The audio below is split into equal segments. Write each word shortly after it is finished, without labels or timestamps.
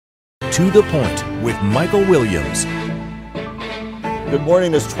To the Point with Michael Williams. Good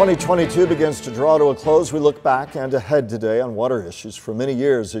morning. As 2022 begins to draw to a close, we look back and ahead today on water issues. For many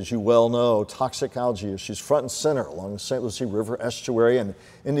years, as you well know, toxic algae issues front and center along the St. Lucie River estuary and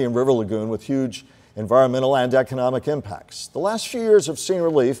Indian River Lagoon with huge environmental and economic impacts. The last few years have seen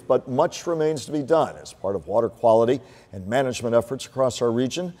relief, but much remains to be done as part of water quality and management efforts across our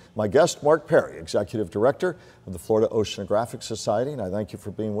region. My guest, Mark Perry, Executive Director of the Florida Oceanographic Society, and I thank you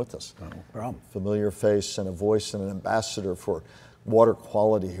for being with us. No problem. Familiar face and a voice and an ambassador for water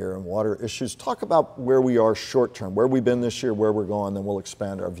quality here and water issues. Talk about where we are short term, where we've been this year, where we're going, then we'll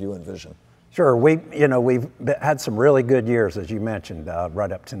expand our view and vision. Sure. We've had some really good years, as you mentioned,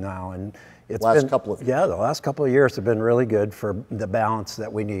 right up to now, and the last couple of years have been really good for the balance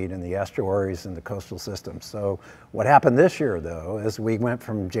that we need in the estuaries and the coastal systems. So what happened this year, though, is we went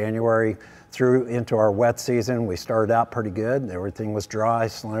from January through into our wet season. We started out pretty good. Everything was dry.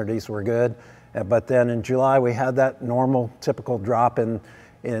 Salinities were good. But then in July, we had that normal, typical drop in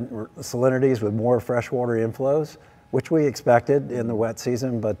salinities with more freshwater inflows, which we expected in the wet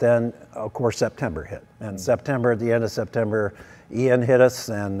season. But then, of course, September hit. And September, at the end of September, Ian hit us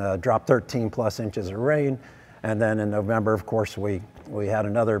and dropped 13 plus inches of rain. And then in November, of course, we had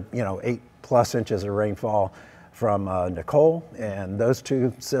another 8 plus inches of rainfall from Nicole. And those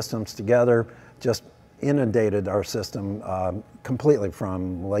two systems together just inundated our system completely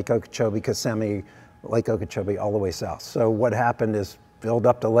from Lake Okeechobee, Kissimmee, Lake Okeechobee, all the way south. So what happened is filled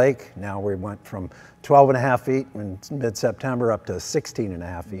up the lake. Now we went from 12.5 feet in mid-September up to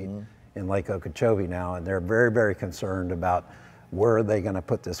 16.5 feet in Lake Okeechobee now. And they're very, very concerned about where are they going to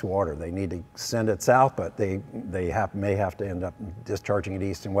put this water. They need to send it south, but they may have to end up discharging it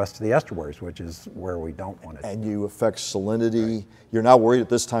east and west to the estuaries, which is where we don't want it. And you affect salinity. Right. You're not worried at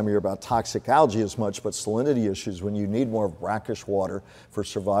this time of year about toxic algae as much, but salinity issues when you need more brackish water for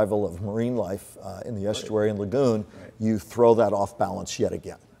survival of marine life in the estuary and lagoon, you throw that off balance yet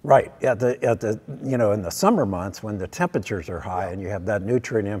again. Right. In the summer months when the temperatures are high and you have that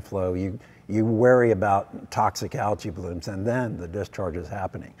nutrient inflow, you worry about toxic algae blooms and then the discharge is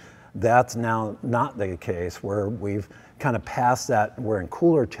happening. That's now not the case where we've kind of passed that. We're in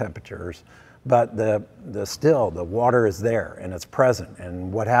cooler temperatures, but still the water is there and it's present.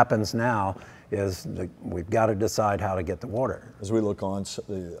 And what happens now is we've got to decide how to get the water. As we look on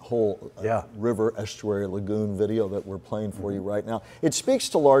the whole river, estuary, lagoon video that we're playing for you right now, it speaks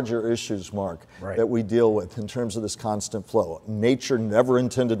to larger issues, Mark, that we deal with in terms of this constant flow. Nature never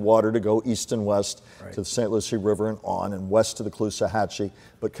intended water to go east and west to the St. Lucie River and on and west to the Caloosahatchee,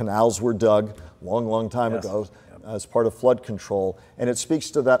 but canals were dug long time ago as part of flood control, and it speaks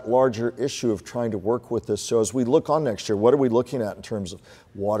to that larger issue of trying to work with this. So as we look on next year, what are we looking at in terms of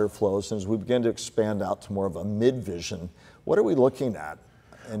water flows? And as we begin to expand out to more of a mid-vision, what are we looking at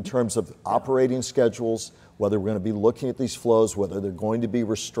in terms of operating schedules, whether we're going to be looking at these flows, whether they're going to be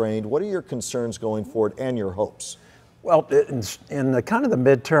restrained? What are your concerns going forward and your hopes? Well, in the kind of the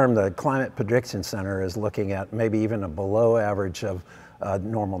midterm, the Climate Prediction Center is looking at maybe even a below average of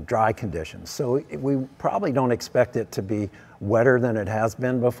normal dry conditions. So we probably don't expect it to be wetter than it has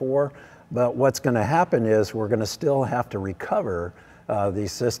been before, but what's going to happen is we're going to still have to recover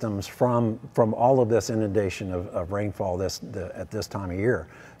these systems from all of this inundation of rainfall at this time of year.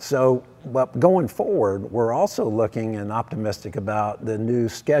 So, but going forward, we're also looking and optimistic about the new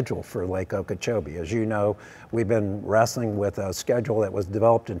schedule for Lake Okeechobee. As you know, we've been wrestling with a schedule that was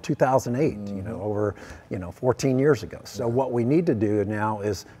developed in 2008, over 14 years ago. So what we need to do now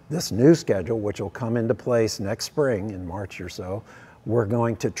is this new schedule, which will come into place next spring in March or so. We're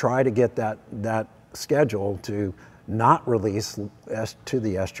going to try to get that schedule to not release to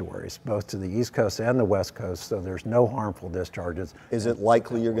the estuaries, both to the East Coast and the West Coast, so there's no harmful discharges. Is it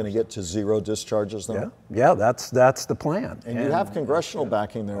likely you're going to get to zero discharges then? Yeah, that's the plan. And you have congressional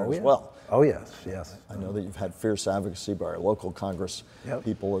backing there as well. Oh yes. I know that you've had fierce advocacy by our local Congress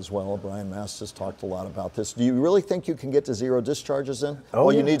people as well. Brian Mast has talked a lot about this. Do you really think you can get to zero discharges then?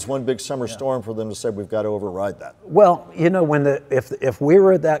 All you need is one big summer storm for them to say we've got to override that. Well, if we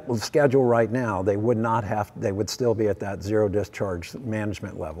were at that schedule right now, they would still be at that zero discharge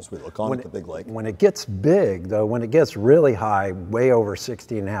management level. As we look on at the big lake. When it gets big, though, when it gets really high, way over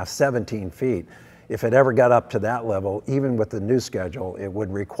 16.5, 17 feet, if it ever got up to that level, even with the new schedule, it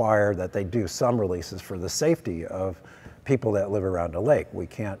would require that they do some releases for the safety of people that live around the lake. We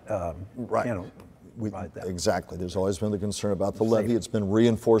can't, provide that. Exactly. There's always been the concern about the levee. It's been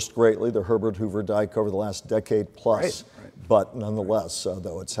reinforced greatly, the Herbert Hoover Dike, over the last decade plus. But nonetheless,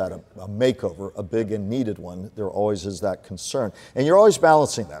 though it's had a makeover, a big and needed one, there always is that concern. And you're always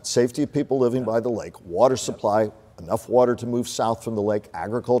balancing that. Safety of people living by the lake, water supply, enough water to move south from the lake.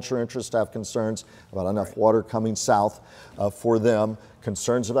 Agriculture interests have concerns about enough water coming south for them,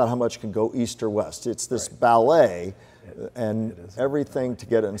 concerns about how much can go east or west. It's this ballet, and everything to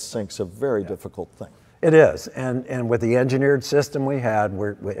get it in sync is a very difficult thing. It is, and with the engineered system we had,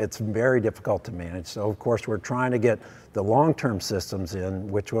 it's very difficult to manage. So of course we're trying to get the long-term systems in,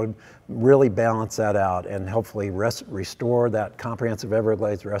 which would really balance that out and hopefully restore that comprehensive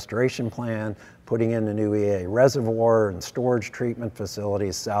Everglades restoration plan, putting in the new EA reservoir and storage treatment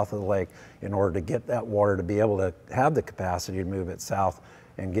facilities south of the lake in order to get that water to be able to have the capacity to move it south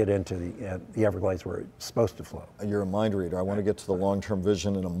and get into the Everglades where it's supposed to flow. You're a mind reader. I want to get to the long-term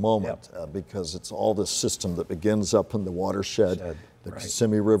vision in a moment because it's all this system that begins up in the watershed, the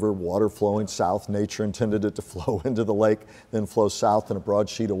Kissimmee River, water flowing south. Nature intended it to flow into the lake, then flow south in a broad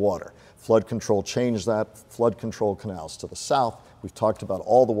sheet of water. Flood control changed that. Flood control canals to the south. We've talked about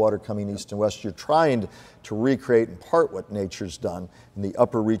all the water coming east and west. You're trying to recreate in part what nature's done in the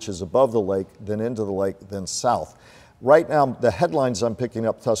upper reaches above the lake, then into the lake, then south. Right now, the headlines I'm picking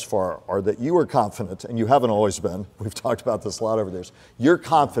up thus far are that you are confident, and you haven't always been, we've talked about this a lot over the years, you're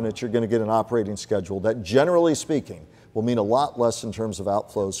confident you're going to get an operating schedule that, generally speaking, will mean a lot less in terms of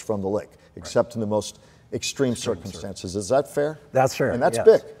outflows from the lake, except in the most extreme circumstances. Is that fair? That's fair. And that's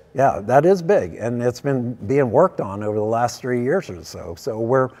big. Yeah, that is big, and it's been being worked on over the last 3 years or so.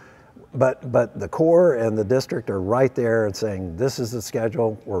 So but the Corps and the district are right there and saying, this is the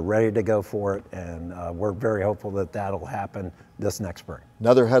schedule, we're ready to go for it, and we're very hopeful that that'll happen this next spring.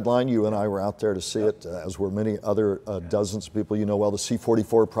 Another headline, you and I were out there to see it, as were many other dozens of people you know well, the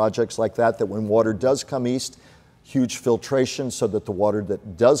C-44 projects like that when water does come east, huge filtration so that the water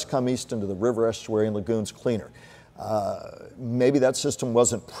that does come east into the river, estuary, and lagoons cleaner. Maybe that system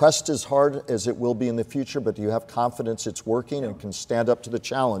wasn't pressed as hard as it will be in the future, but do you have confidence it's working and can stand up to the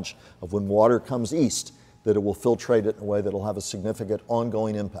challenge of when water comes east, that it will filtrate it in a way that will have a significant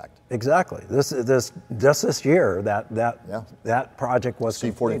ongoing impact? Exactly. Just this year, that project was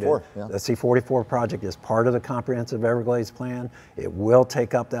completed. C-44. The C-44 project is part of the comprehensive Everglades plan. It will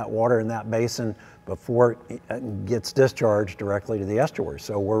take up that water in that basin before it gets discharged directly to the estuary.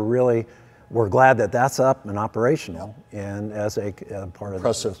 So we're glad that that's up and operational and as a part of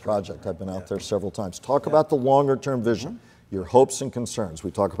impressive project. I've been out there several times. Talk about the longer term vision, your hopes and concerns.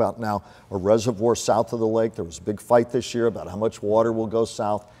 We talk about now a reservoir south of the lake. There was a big fight this year about how much water will go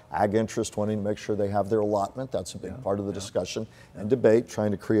south. Ag interest wanting to make sure they have their allotment. That's a big part of the discussion and debate,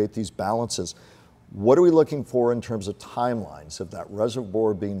 trying to create these balances. What are we looking for in terms of timelines of that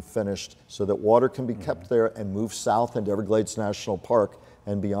reservoir being finished so that water can be kept there and move south into Everglades National Park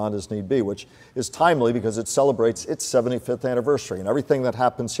and beyond as need be, which is timely because it celebrates its 75th anniversary, and everything that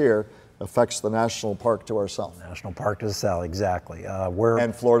happens here affects the national park to our south. National Park to the south, exactly.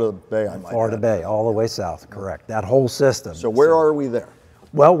 And Florida Bay, I might Florida add. Bay, all the way south, correct. That whole system. So where are we there?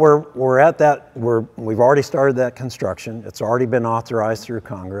 Well, we're at that. We've already started that construction. It's already been authorized through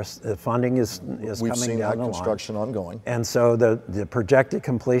Congress. The funding is coming down the line. We've seen that construction ongoing. And so the projected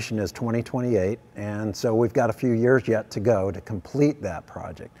completion is 2028, and so we've got a few years yet to go to complete that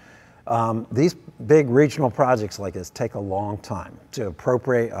project. These big regional projects like this take a long time to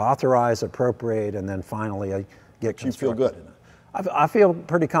authorize, appropriate, and then finally get constructed. You feel good? I feel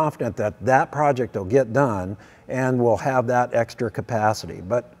pretty confident that that project will get done and we'll have that extra capacity.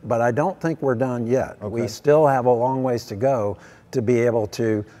 But I don't think we're done yet. Okay. We still have a long ways to go to be able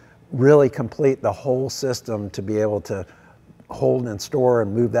to really complete the whole system, to be able to hold and store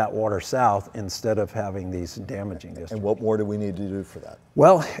and move that water south instead of having these damaging districts. And what more do we need to do for that?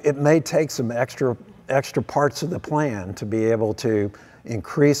 Well, it may take some extra parts of the plan to be able to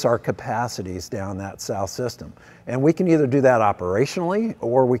increase our capacities down that south system. And we can either do that operationally,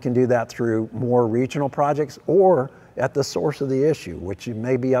 or we can do that through more regional projects, or at the source of the issue, which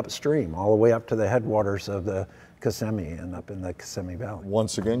may be upstream, all the way up to the headwaters of the Kissimmee and up in the Kissimmee Valley.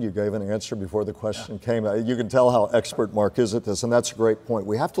 Once again, you gave an answer before the question came. You can tell how expert Mark is at this, and that's a great point.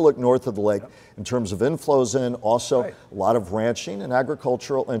 We have to look north of the lake in terms of inflows in, also a lot of ranching and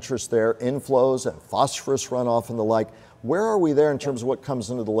agricultural interest there, inflows and phosphorus runoff and the like. Where are we there in terms of what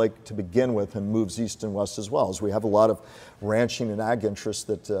comes into the lake to begin with and moves east and west as well? As we have a lot of ranching and ag interests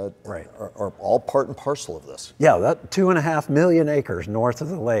that are all part and parcel of this. Yeah, that 2.5 million acres north of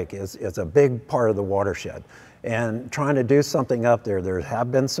the lake is a big part of the watershed. And trying to do something up there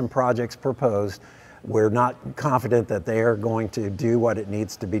have been some projects proposed. We're not confident that they are going to do what it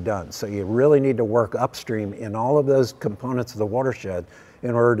needs to be done. So you really need to work upstream in all of those components of the watershed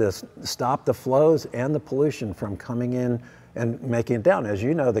in order to stop the flows and the pollution from coming in and making it down. As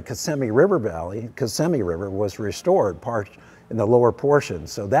you know, the Kissimmee River was restored part in the lower portion.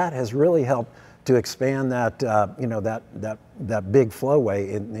 So that has really helped to expand that, you know, that big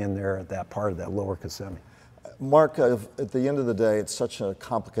flowway in there at that part of that lower Kissimmee. Mark, at the end of the day, it's such a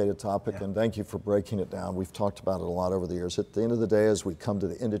complicated topic, and thank you for breaking it down. We've talked about it a lot over the years. At the end of the day, as we come to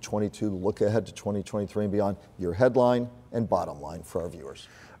the end of 22, look ahead to 2023 and beyond, your headline and bottom line for our viewers.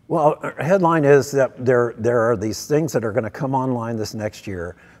 Well, our headline is that there are these things that are going to come online this next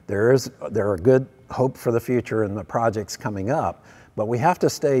year. There are good hope for the future and the projects coming up, but we have to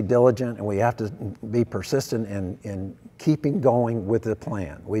stay diligent and we have to be persistent in keeping going with the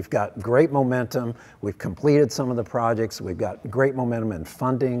plan. We've got great momentum. We've completed some of the projects. We've got great momentum in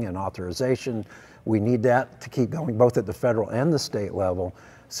funding and authorization. We need that to keep going both at the federal and the state level.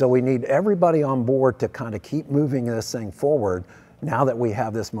 So we need everybody on board to kind of keep moving this thing forward now that we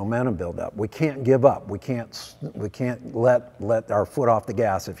have this momentum build up. We can't give up. We can't let our foot off the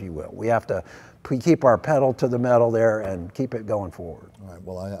gas, if you will. We have to keep our pedal to the metal there and keep it going forward. All right,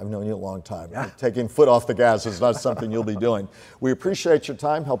 well, I've known you a long time. Yeah. Taking foot off the gas is not something you'll be doing. We appreciate your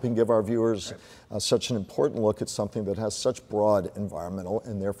time helping give our viewers such an important look at something that has such broad environmental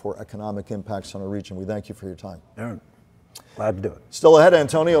and therefore economic impacts on our region. We thank you for your time. Yeah. Glad to do it. Still ahead,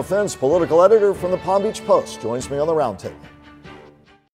 Antonio Fins, political editor from the Palm Beach Post, joins me on the roundtable.